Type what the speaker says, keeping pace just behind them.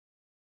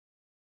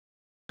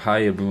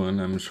Hi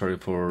everyone, I'm sorry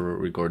for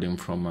recording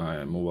from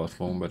my mobile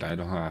phone, but I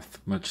don't have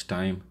much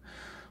time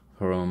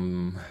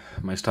from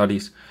my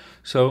studies.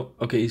 The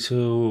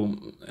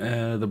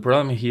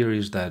problem here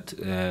is that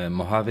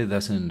Mojave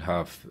doesn't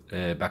have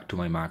back to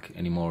my Mac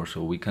anymore,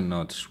 so we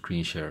cannot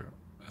screen share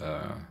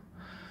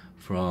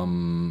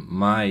from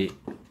my,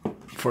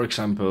 for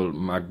example,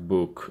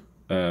 MacBook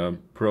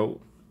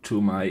Pro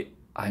to my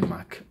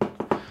iMac,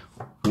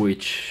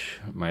 which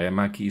my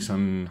iMac is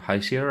on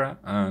High Sierra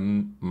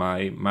and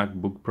my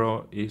MacBook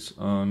Pro is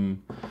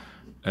on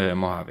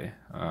Mojave.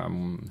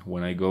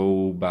 When I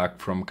go back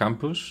from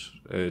campus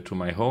to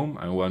my home,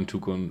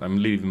 I'm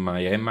leaving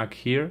my iMac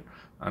here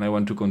and I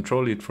want to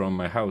control it from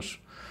my house.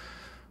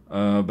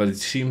 But it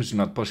seems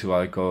not possible.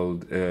 I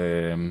called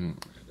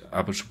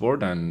Apple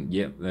support and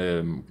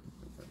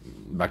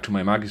back to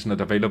my Mac is not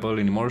available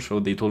anymore, so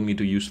they told me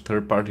to use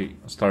third party.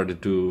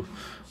 Started to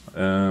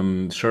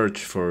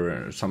search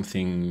for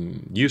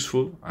something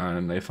useful,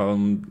 and I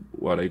found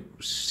what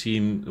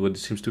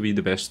seems to be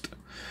the best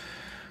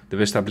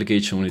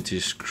application, which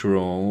is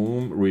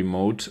Chrome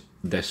Remote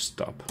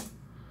Desktop.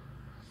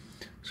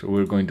 So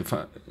we're going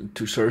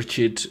to search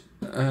it.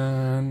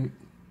 Sorry,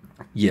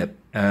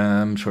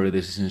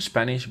 this is in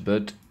Spanish,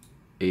 but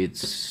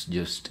it's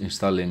just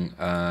installing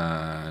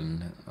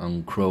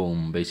on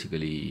Chrome,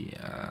 basically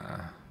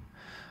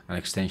an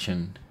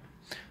extension.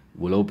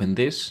 We'll open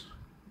this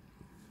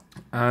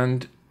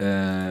and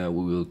we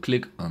will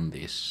click on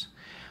this.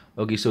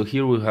 Okay, so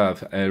here we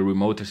have a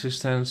remote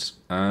assistance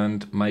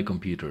and my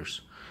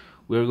computers.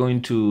 We're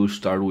going to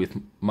start with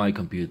my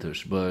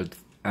computers, but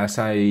as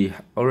I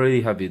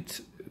already have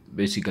it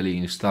basically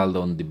installed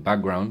on the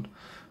background,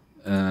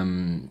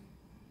 I'm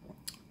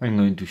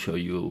going to show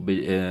you.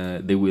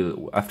 They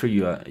will, after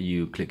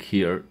you click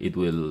here, it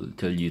will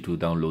tell you to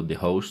download the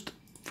host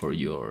for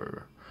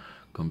your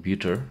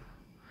computer.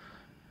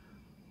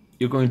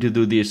 You're going to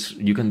do this.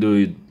 You can do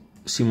it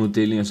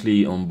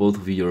simultaneously on both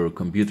of your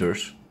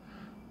computers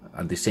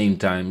at the same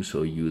time,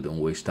 so you don't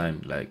waste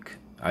time. Like,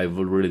 I've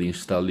already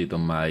installed it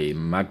on my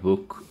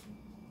MacBook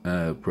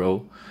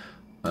Pro,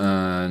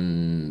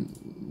 and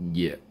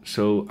yeah.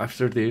 So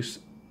after this,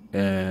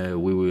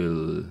 we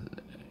will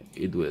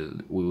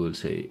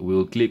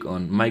click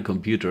on my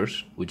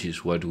computers, which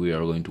is what we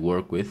are going to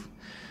work with,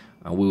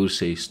 and we will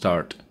say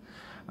start.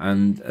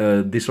 And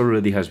this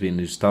already has been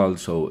installed,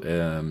 so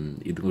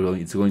it's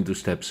going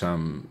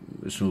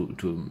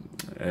to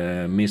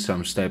miss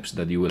some steps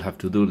that you will have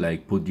to do,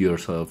 like put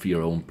yourself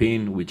your own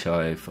PIN, which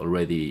I've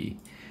already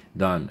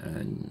done,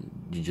 and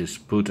you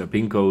just put a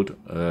PIN code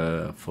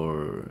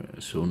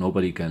so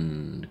nobody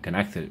can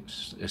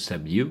access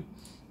except you.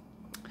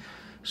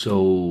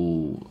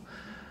 So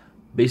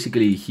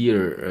basically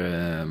here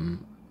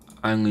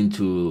I'm going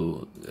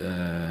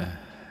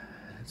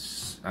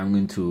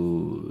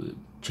to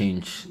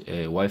change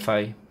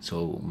Wi-Fi,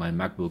 so my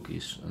MacBook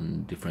is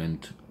on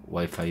different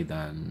Wi-Fi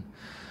than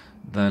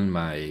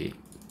my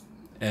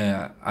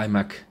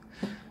iMac,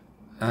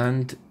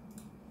 and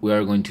we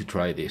are going to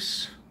try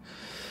this.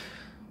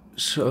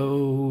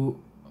 So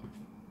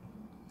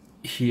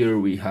here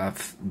we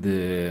have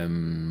the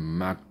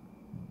Mac.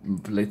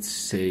 Let's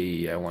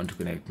say I want to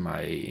connect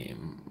my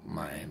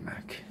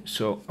Mac,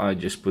 so I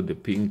just put the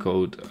PIN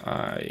code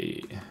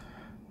I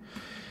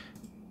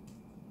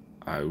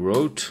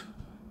wrote.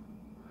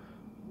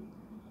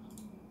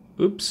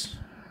 Oops,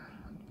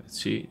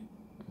 let's see.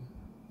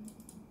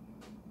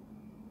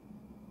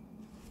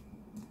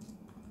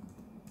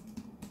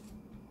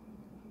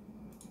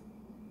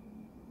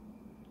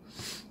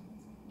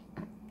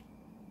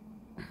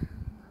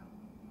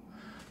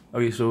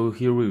 Okay, so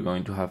here we're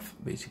going to have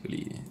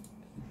basically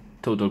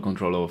total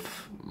control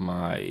of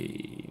my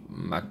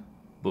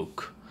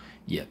MacBook.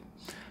 Yeah.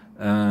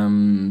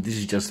 This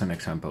is just an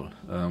example.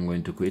 I'm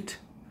going to quit.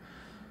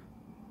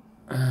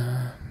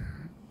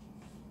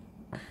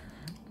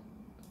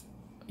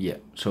 Yeah,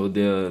 so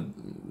the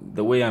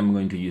way I'm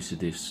going to use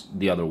it is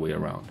the other way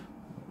around,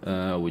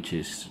 which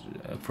is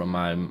from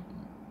my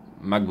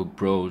MacBook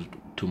Pro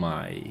to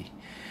my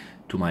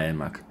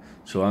iMac.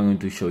 So I'm going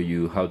to show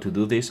you how to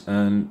do this,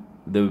 and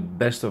the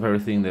best of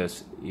everything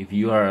is if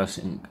you are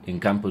in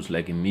campus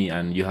like in me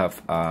and you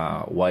have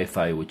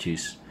Wi-Fi which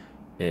is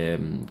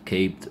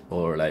capped,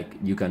 or like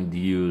you can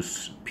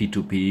use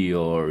P2P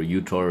or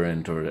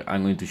uTorrent, or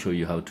I'm going to show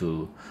you how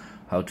to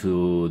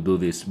do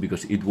this,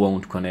 because it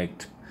won't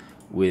connect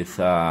with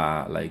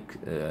a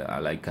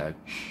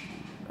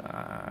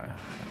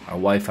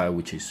Wi-Fi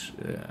which is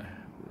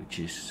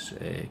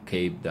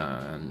capped,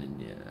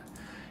 and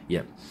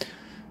yeah.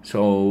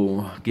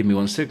 So give me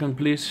 1 second,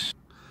 please.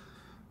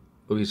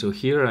 Okay, so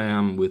here I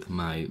am with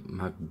my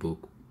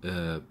MacBook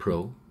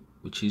Pro,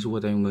 which is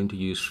what I'm going to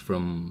use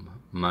from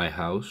my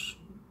house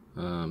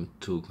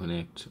to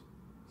connect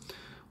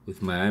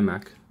with my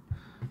iMac.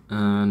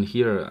 And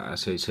here,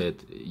 as I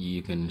said,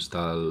 you can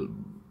install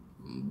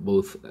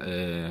both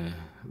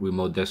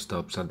remote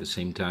desktops at the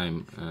same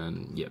time,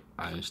 and yeah,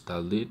 I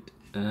installed it.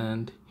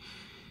 And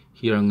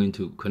here I'm going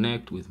to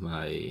connect with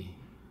my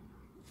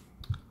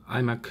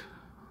iMac.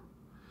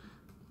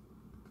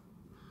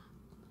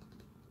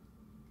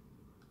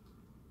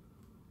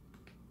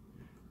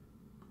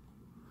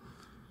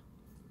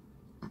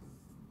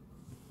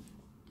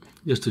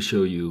 just to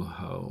show you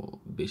how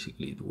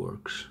basically it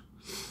works.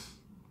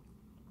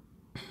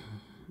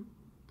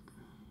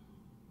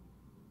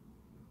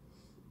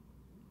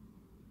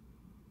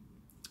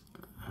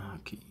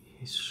 Okay,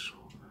 so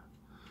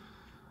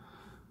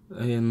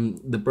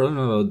the problem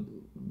about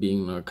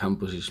being on a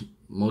campus is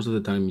most of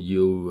the time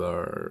you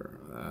are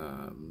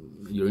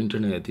your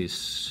internet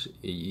is,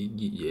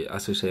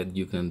 as I said,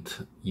 you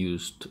can't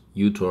use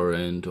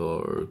uTorrent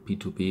or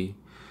P2P,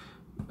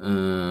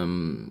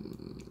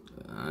 and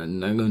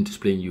I'm going to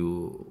explain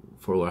you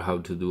forward how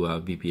to do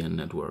a VPN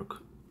network.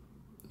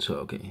 So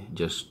okay,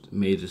 just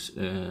made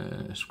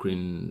a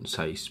screen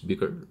size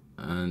bigger,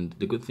 and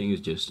the good thing is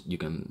just you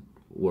can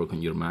work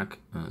on your Mac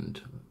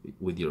and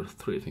with your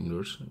 3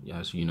 fingers,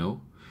 as you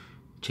know,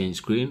 change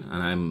screen,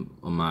 and I'm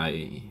on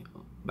my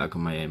back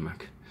on my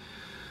iMac.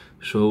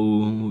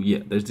 So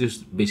yeah, that's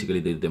just basically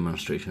the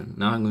demonstration.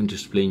 Now I'm going to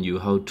explain you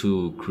how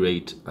to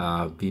create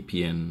a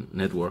VPN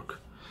network,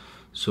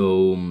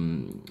 so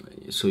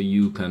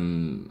you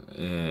can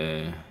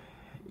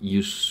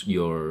use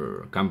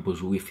your campus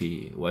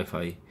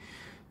Wi-Fi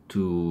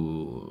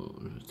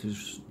to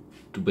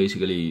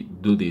basically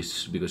do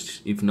this,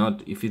 because if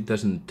not, if it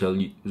doesn't tell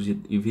you,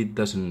 if it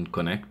doesn't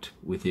connect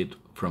with it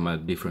from a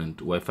different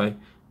Wi-Fi,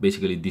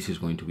 basically this is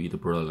going to be the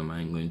problem.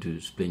 I'm going to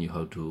explain you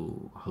how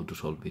to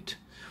solve it.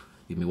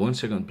 Give me 1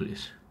 second,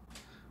 please.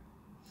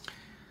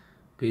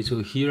 Okay,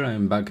 so here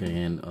I'm back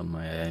again on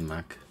my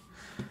iMac,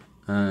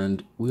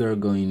 and we are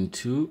going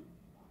to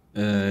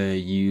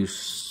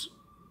use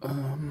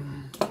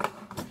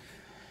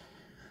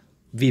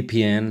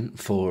VPN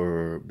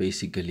for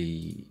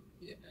basically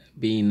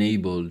being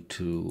able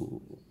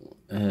to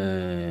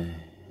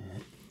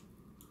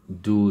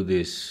do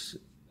this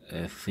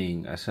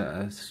thing.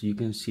 As you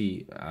can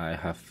see, I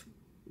have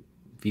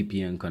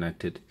VPN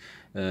connected.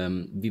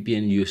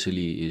 VPN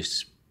usually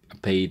is a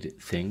paid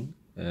thing,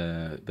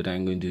 but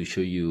I'm going to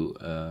show you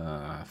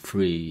a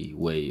free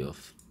way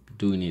of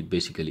doing it,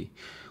 basically,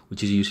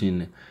 which is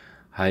using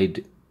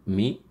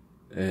hide.me.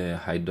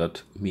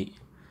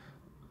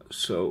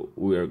 So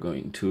we are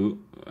going to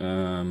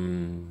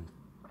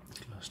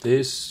close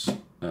this.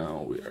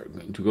 Now we are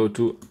going to go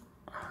to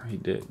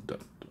hide.me.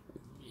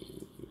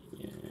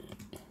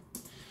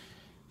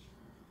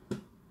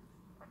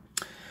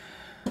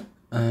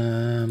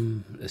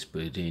 Let's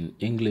put it in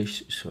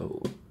English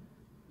so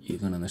you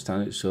can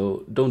understand it.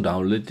 So don't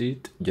download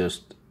it,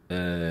 just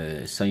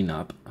sign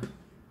up,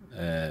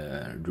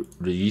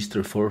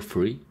 register for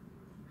free.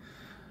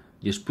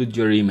 Just put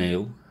your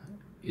email,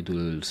 it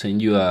will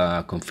send you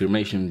a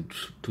confirmation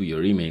to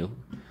your email,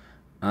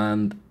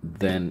 and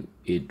then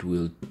it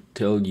will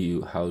tell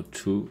you how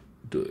to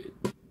do it.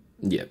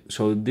 Yeah,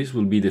 so this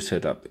will be the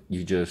setup.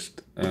 You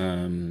just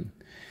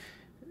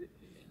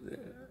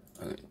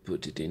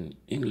put it in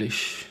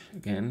English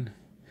again.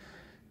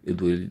 It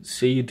will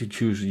say you to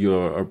choose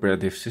your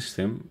operative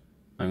system.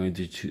 I'm going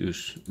to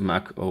choose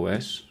Mac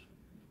OS.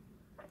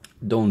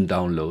 Don't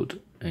download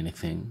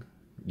anything,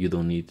 you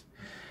don't need.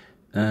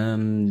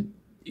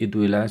 It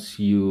will ask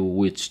you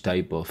which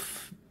type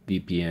of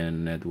VPN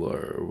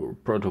network or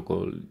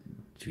protocol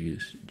to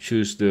use.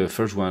 Choose the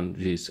first one,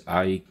 which is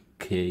IKEv2.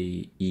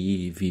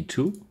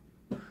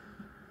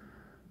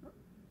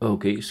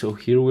 Okay, so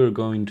here we're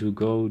going to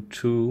go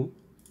to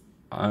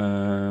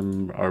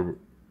our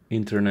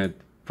internet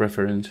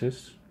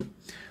preferences,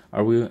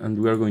 and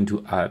we are going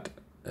to add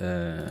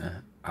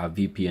a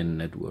VPN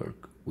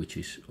network, which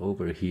is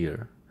over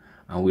here,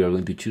 and we are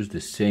going to choose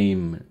the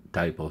same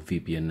type of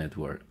VPN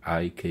network,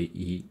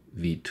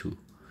 IKEv2,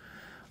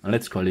 and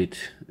let's call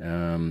it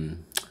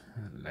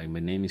like my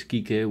name is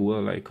Kike,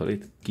 well, I call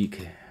it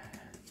Kike.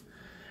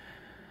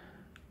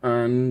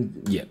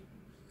 And yeah,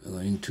 I'm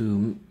going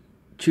to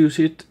choose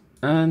it,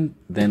 and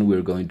then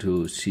we're going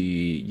to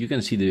see, you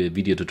can see the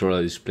video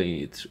tutorial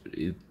explain it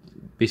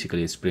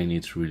basically explain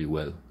it really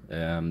well.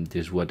 This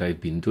is what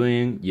I've been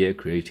doing, yeah,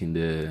 creating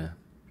the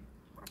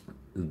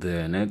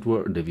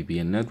network, the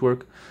VPN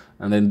network,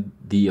 and then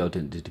the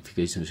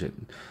authentication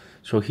setting.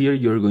 So here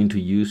you're going to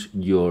use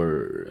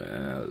your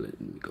let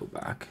me go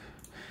back.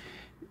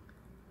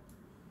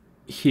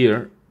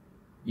 Here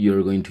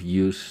you're going to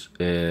use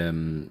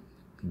the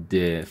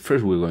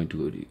first, we're going to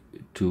go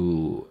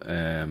to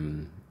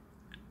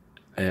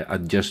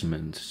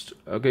adjustments,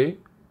 okay,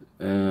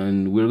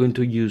 and we're going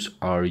to use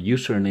our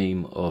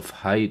username of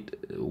hide,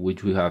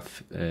 which we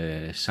have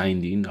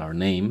signed in our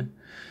name,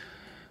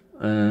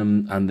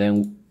 and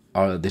then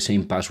the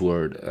same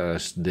password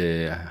as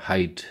the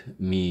hide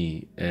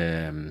me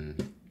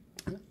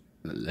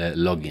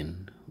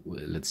login.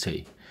 Let's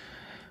say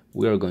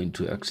we are going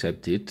to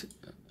accept it,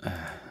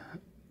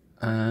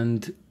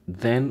 and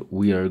then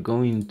we are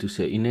going to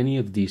say, in any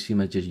of these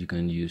images you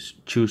can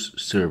choose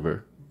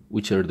server,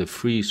 which are the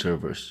free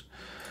servers.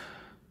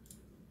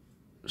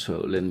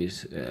 So let me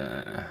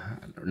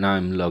now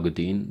I'm logged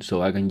in,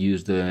 so I can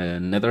use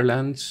the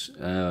Netherlands,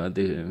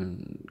 the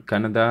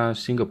Canada,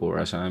 Singapore.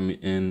 As I'm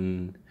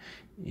in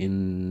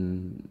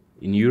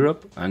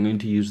Europe, I'm going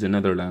to use the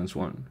Netherlands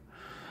one.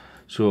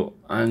 So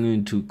I'm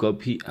going to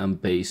copy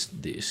and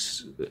paste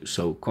this.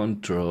 So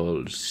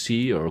Control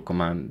C or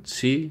Command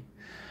C,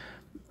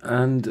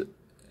 and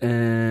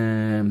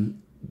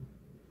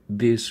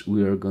this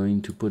we are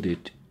going to put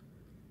it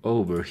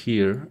over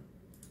here,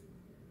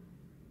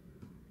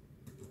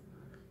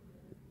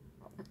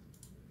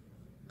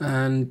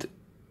 and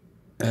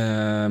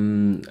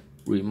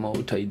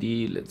remote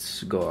ID,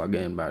 let's go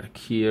again back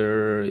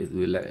here.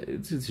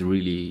 It's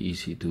really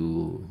easy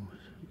to,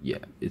 yeah,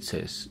 it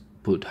says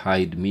put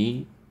hide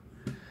me,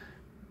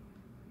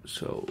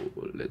 so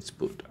let's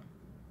put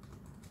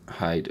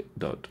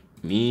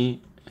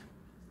hide.me,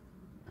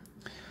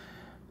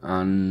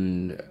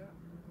 and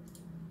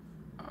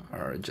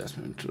our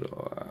adjustment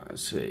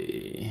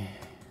say,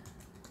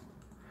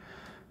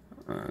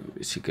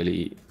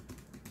 basically,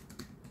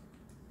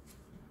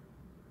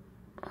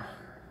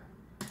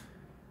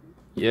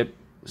 yep.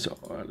 So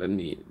let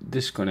me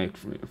disconnect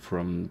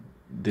from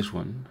this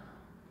one,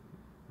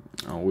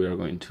 and we are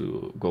going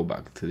to go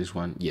back to this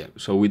one. Yeah,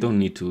 so we don't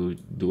need to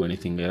do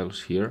anything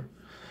else here.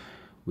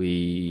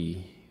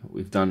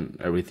 We've done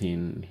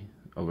everything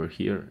over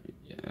here.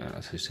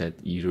 As I said,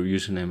 your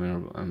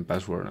username and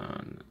password,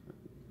 and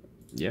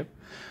yep,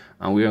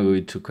 and we are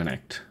going to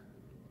connect.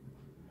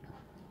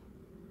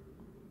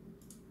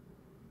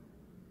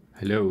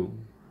 Hello.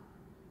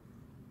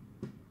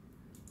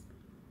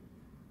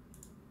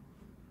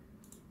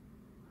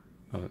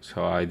 Oh,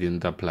 so I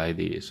didn't apply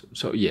this.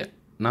 So yeah,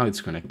 now it's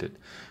connected.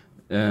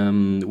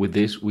 With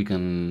this, we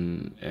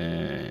can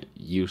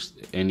use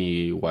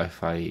any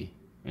Wi-Fi,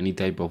 any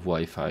type of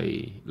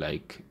Wi-Fi,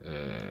 like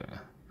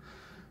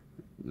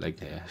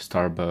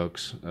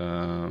Starbucks.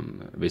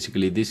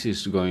 Basically, this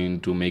is going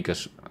to make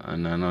us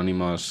an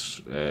anonymous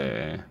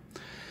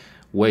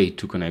way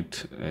to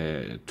connect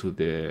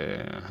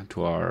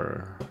to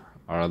our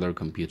other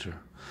computer.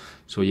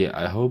 So yeah,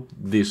 I hope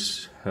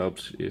this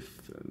helps.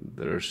 If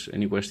there's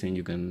any question,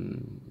 you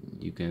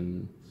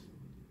can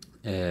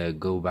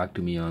go back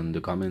to me on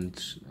the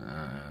comments.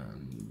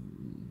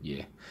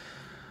 Yeah,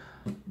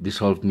 this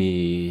solved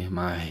me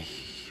my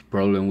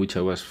problem, which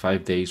I was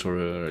 5 days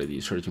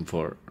already searching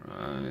for,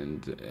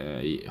 and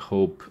I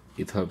hope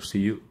it helps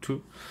you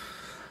too.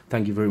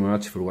 Thank you very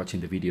much for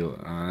watching the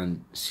video,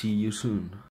 and see you soon.